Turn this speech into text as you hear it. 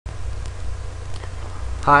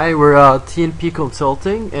Hi, we're TNP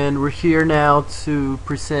Consulting, and we're here now to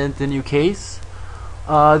present a new case.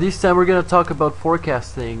 This time we're going to talk about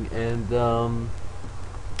forecasting, and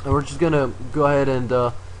we're just going to go ahead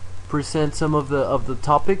and present some of the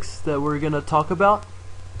topics that we're going to talk about.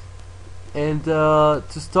 And to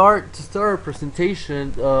start our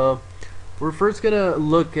presentation, we're first going to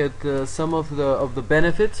look at some of the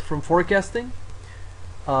benefits from forecasting.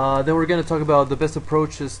 Then we're going to talk about the best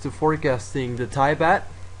approaches to forecasting the Thai baht,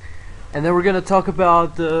 and then we're going to talk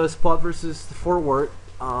about the spot versus the forward,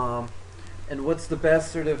 and what's the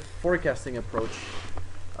best sort of forecasting approach.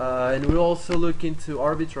 And we'll also look into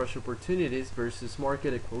arbitrage opportunities versus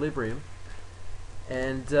market equilibrium.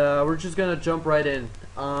 And we're just going to jump right in.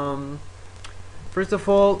 First of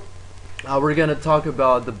all, we're going to talk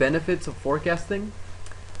about the benefits of forecasting.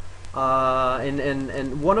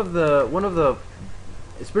 And one of the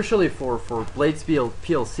especially for Blades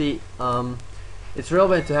PLC, it's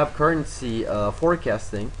relevant to have currency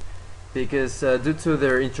forecasting, because due to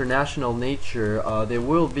their international nature, they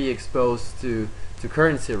will be exposed to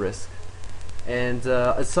currency risk, and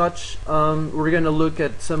as such, we're going to look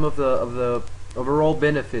at some of the overall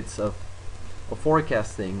benefits of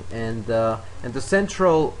forecasting, and the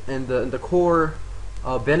central and the core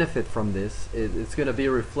benefit from this it's going to be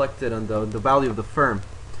reflected on the value of the firm.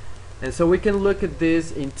 And so we can look at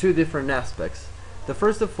this in two different aspects. The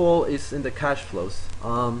first of all is in the cash flows.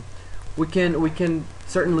 We can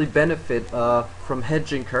certainly benefit from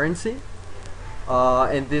hedging currency,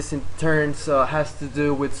 and this in turn has to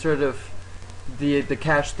do with sort of the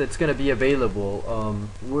cash that's going to be available.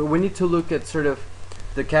 We need to look at sort of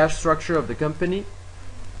the cash structure of the company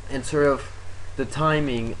and sort of the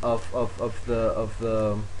timing of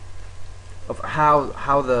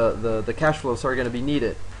how the cash flows are going to be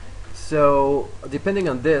needed. So depending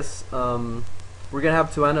on this, we're going to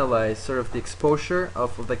have to analyze sort of the exposure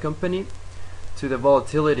of the company to the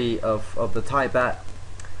volatility of the Thai baht,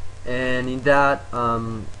 and in that,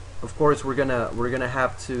 of course, we're gonna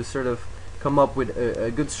have to sort of come up with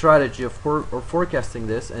a good strategy of forecasting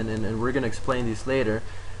this, and we're gonna explain this later.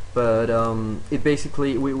 But it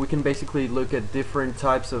basically we can basically look at different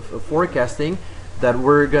types of forecasting that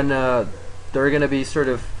they're gonna be sort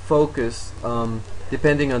of focused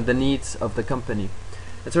depending on the needs of the company.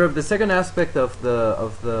 And sort of the second aspect of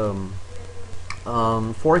the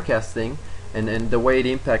forecasting and the way it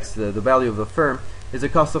impacts the value of the firm is the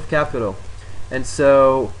cost of capital. And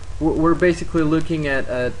so we're basically looking at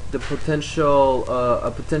the potential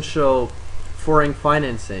foreign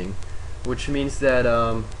financing, which means that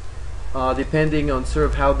depending on sort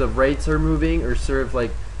of how the rates are moving, or sort of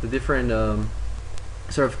like the different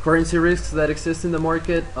sort of currency risks that exist in the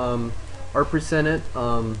market are presented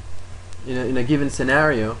in a given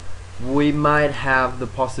scenario, we might have the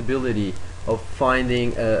possibility of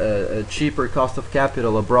finding a cheaper cost of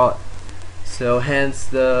capital abroad. So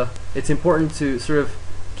hence it's important to sort of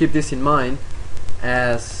keep this in mind,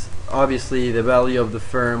 as obviously the value of the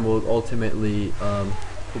firm will ultimately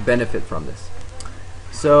benefit from this.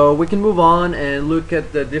 So we can move on and look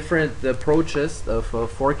at the different approaches of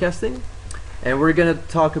forecasting, and we're going to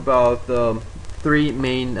talk about the three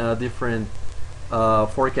main different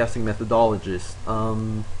forecasting methodologies.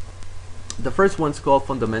 The first one's called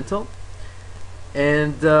fundamental,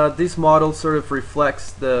 and this model sort of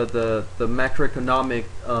reflects the macroeconomic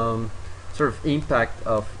sort of impact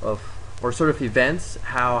of or sort of events,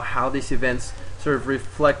 how these events sort of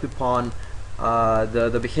reflect upon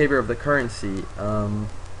the behavior of the currency.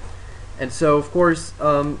 And so of course,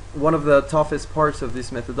 one of the toughest parts of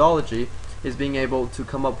this methodology is being able to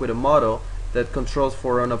come up with a model that controls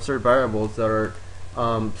for unobserved variables that are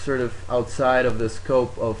sort of outside of the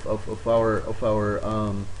scope of our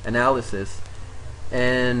analysis.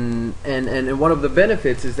 And one of the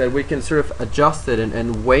benefits is that we can sort of adjust it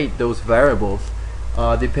and weight those variables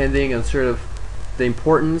depending on sort of the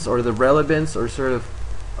importance or the relevance, or sort of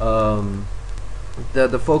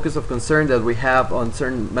the focus of concern that we have on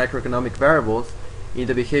certain macroeconomic variables in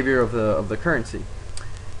the behavior of the currency.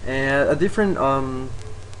 And a different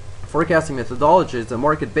forecasting methodology is the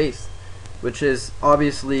market-based, which is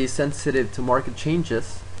obviously sensitive to market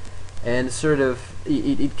changes, and sort of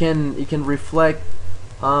it can reflect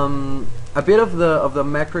a bit of the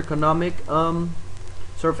macroeconomic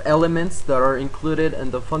sort of elements that are included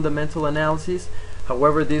in the fundamental analysis.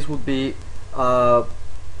 However, this would be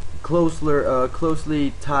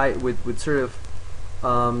closely tied with sort of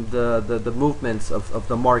the movements of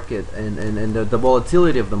the market and the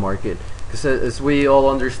volatility of the market, because as we all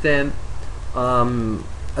understand,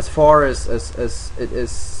 as far as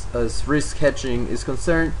risk hedging is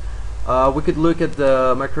concerned, We could look at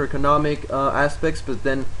the macroeconomic aspects, but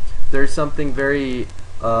then there's something very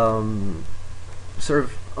sort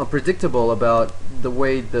of unpredictable about the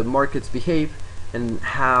way the markets behave and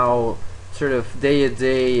how sort of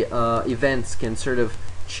day-to-day events can sort of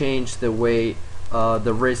change the way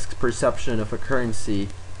the risk perception of a currency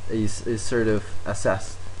is sort of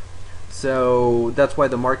assessed. So that's why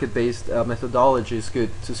the market-based methodology is good,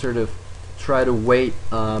 to sort of try to weight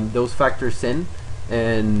those factors in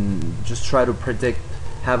and just try to predict,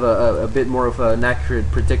 have a bit more of an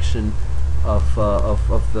accurate prediction of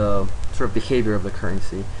the sort of behavior of the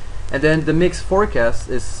currency. And then the mixed forecast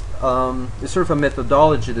is sort of a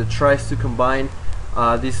methodology that tries to combine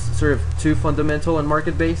these sort of two, fundamental and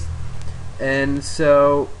market-based. And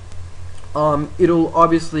so it'll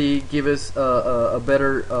obviously give us a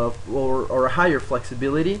better or a higher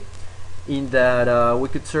flexibility, in that we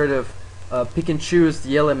could sort of pick and choose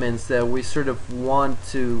the elements that we sort of want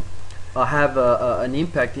to have an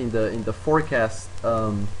impact in the forecast,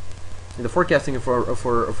 in the forecasting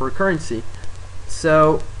for a currency.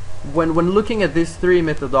 So when looking at these three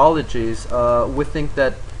methodologies, we think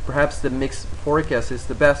that perhaps the mixed forecast is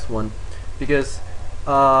the best one, because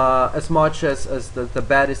as much as the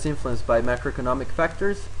BAT is influenced by macroeconomic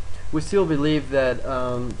factors, we still believe that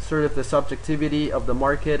sort of the subjectivity of the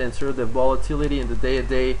market and sort of the volatility in the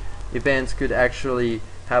day-to-day events could actually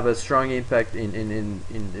have a strong impact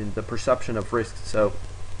in the perception of risk. So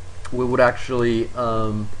we would actually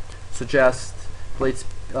suggest Blades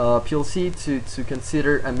PLC to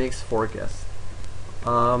consider a mixed forecast.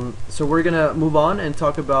 So we're gonna move on and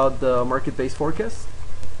talk about the market-based forecast.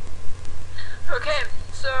 Okay,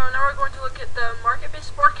 so now we're going to look at the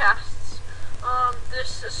market-based forecasts.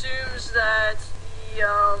 This assumes that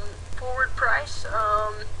the forward price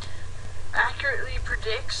accurately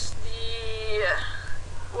predicts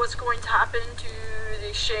what's going to happen to the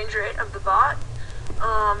exchange rate of the bot.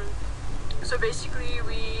 So basically,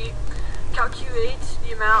 we calculate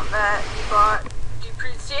the amount that the bot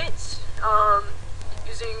depreciates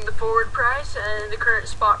using the forward price and the current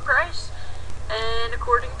spot price. And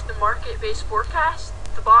according to the market-based forecast,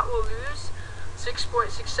 the bot will lose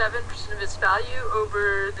 6.67% of its value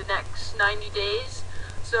over the next 90 days.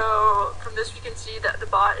 So from this we can see that the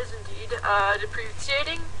bot is indeed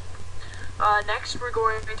depreciating. Next we're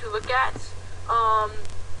going to look at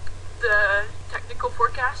the technical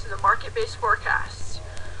forecast and the market-based forecasts.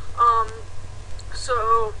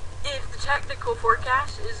 So if the technical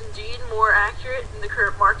forecast is indeed more accurate than the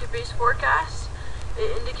current market-based forecast,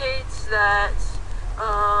 it indicates that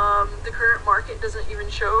the current market doesn't even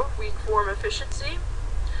show weak form efficiency.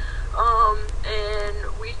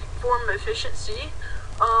 And weak form efficiency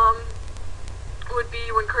would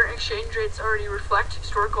be when current exchange rates already reflect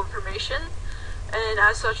historical information, and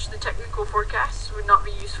as such the technical forecasts would not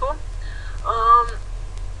be useful.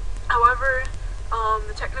 However,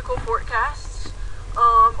 the technical forecasts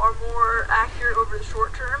are more accurate over the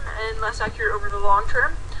short term and less accurate over the long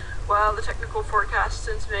term, while the technical forecasts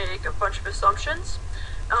tend to make a bunch of assumptions,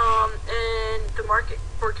 and the market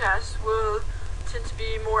forecasts will tend to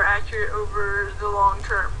be more accurate over the long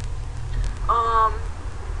term.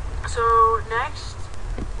 So next,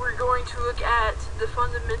 we're going to look at the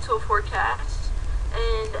fundamental forecasts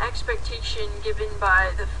and expectation given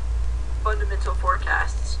by the fundamental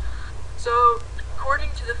forecasts. So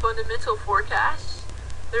according to the fundamental forecasts,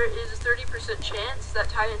 there is a 30% chance that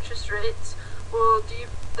Thai interest rates will the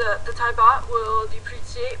Thai baht will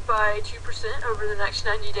depreciate by 2% over the next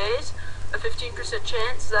 90 days, a 15%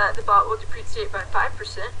 chance that the baht will depreciate by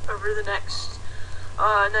 5% over the next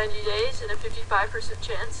 90 days, and a 55%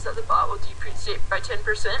 chance that the baht will depreciate by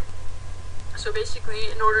 10%. So basically,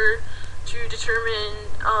 in order to determine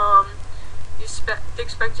the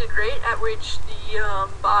expected rate at which the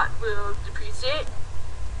baht will depreciate,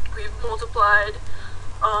 we've multiplied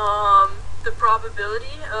the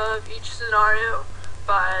probability of each scenario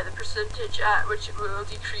by the percentage at which it will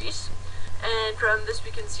decrease, and from this we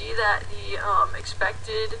can see that the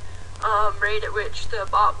expected rate at which the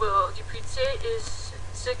baht will depreciate is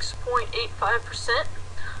 6.85%.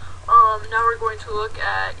 Now we're going to look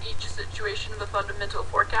at each situation of the fundamental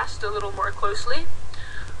forecast a little more closely.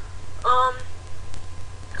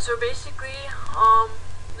 So basically,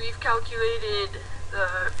 we've calculated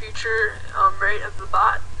the future rate of the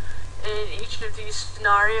baht in each of these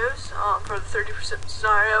scenarios. For the 30%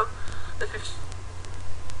 scenario, the 50%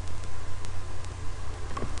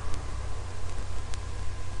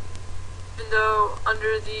 even though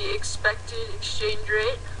under the expected exchange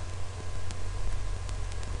rate,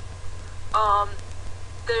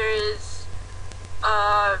 there is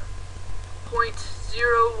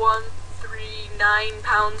 0.0139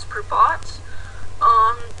 £9 per bot.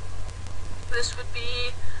 This would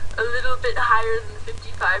be a little bit higher than the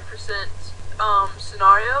 55%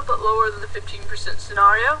 scenario, but lower than the 15%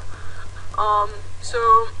 scenario.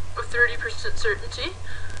 So with 30% certainty,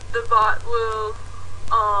 the bot will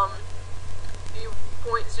be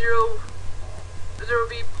there will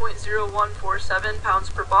be 0.0147 pounds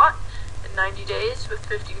per bot in 90 days. With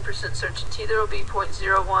 15% certainty, there will be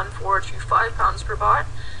 0.01425 pounds per bot,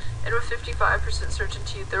 and with 55%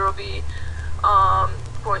 certainty, there will be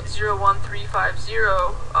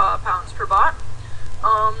 0.01350 pounds per bot.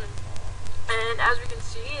 And as we can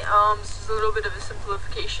see, this is a little bit of a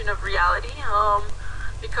simplification of reality,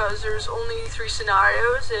 because there's only 3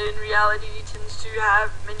 scenarios, and reality tends to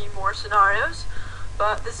have many more scenarios.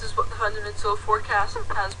 But this is what the fundamental forecast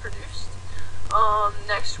has produced.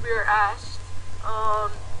 Next, we are asked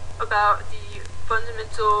about the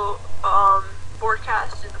fundamental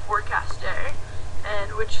forecast in the forecast day,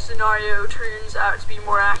 and which scenario turns out to be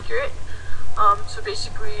more accurate. So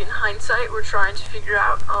basically, in hindsight, we're trying to figure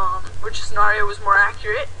out which scenario was more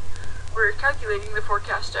accurate. We're calculating the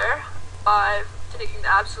forecast error by taking the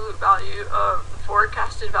absolute value of the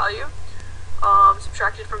forecasted value,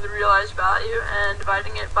 subtracted from the realized value, and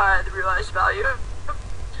dividing it by the realized value.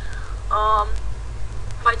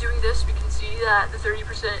 By doing this, we can see that the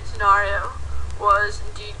 30% scenario was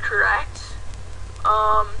indeed correct,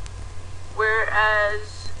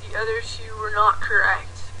 whereas the other 2 were not correct.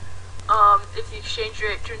 If the exchange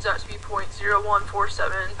rate turns out to be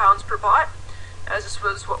 0.0147 pounds per bot, as this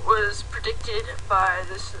was what was predicted by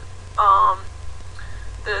this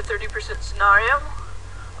the 30% scenario,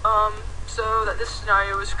 so that this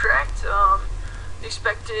scenario was correct. The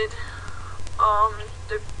expected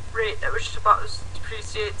the rate at which the bot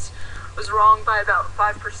depreciates was wrong by about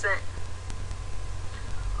 5%.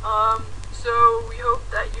 So we hope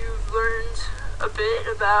that you've learned a bit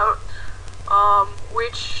about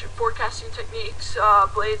which forecasting techniques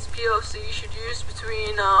Blades PLC should use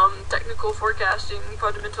between technical forecasting,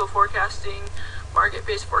 fundamental forecasting,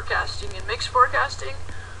 market-based forecasting, and mixed forecasting.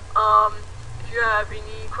 If you have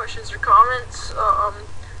any questions or comments,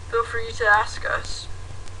 feel free to ask us.